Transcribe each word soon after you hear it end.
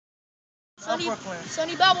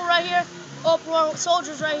Sonny Babble right here, Uproar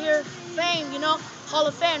soldiers right here, fame, you know, Hall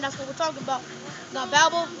of Fame, that's what we're talking about. Got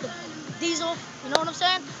Babble, Diesel, you know what I'm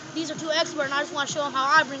saying? These are two experts, and I just want to show them how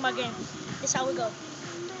I bring my game. This is how we go.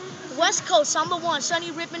 West Coast, I'm the one.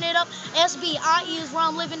 Sonny ripping it up. SBIE is where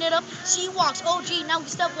I'm living it up. She walks. OG, now we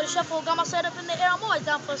step with a shuffle. Got my setup in the air. I'm always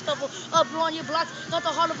down for a scuffle. Uproar on your blocks. Got the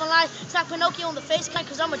heart of a lion. Smack Pinocchio on the face,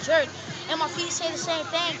 cause I'm a jerk. And my feet say the same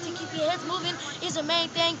thing. To keep your heads moving is the main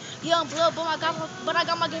thing. Young blood, but I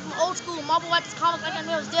got my game from old school. Marvel at this comic like I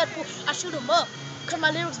knew it was Deadpool. I shoot 'em up. Cause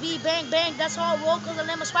my lyrics be bang bang, that's how I roll. Cause I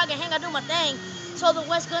let my swag and hang, I do my thing. So the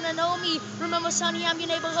West gonna know me. Remember Sonny, I'm your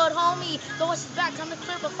neighborhood homie. The West is back, time to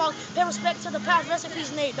clear the fog. Pay respect to the past,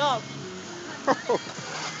 recipes, Nate Dogg.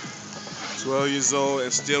 12 years old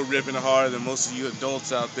and still ripping harder than most of you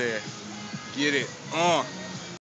adults out there. Get it.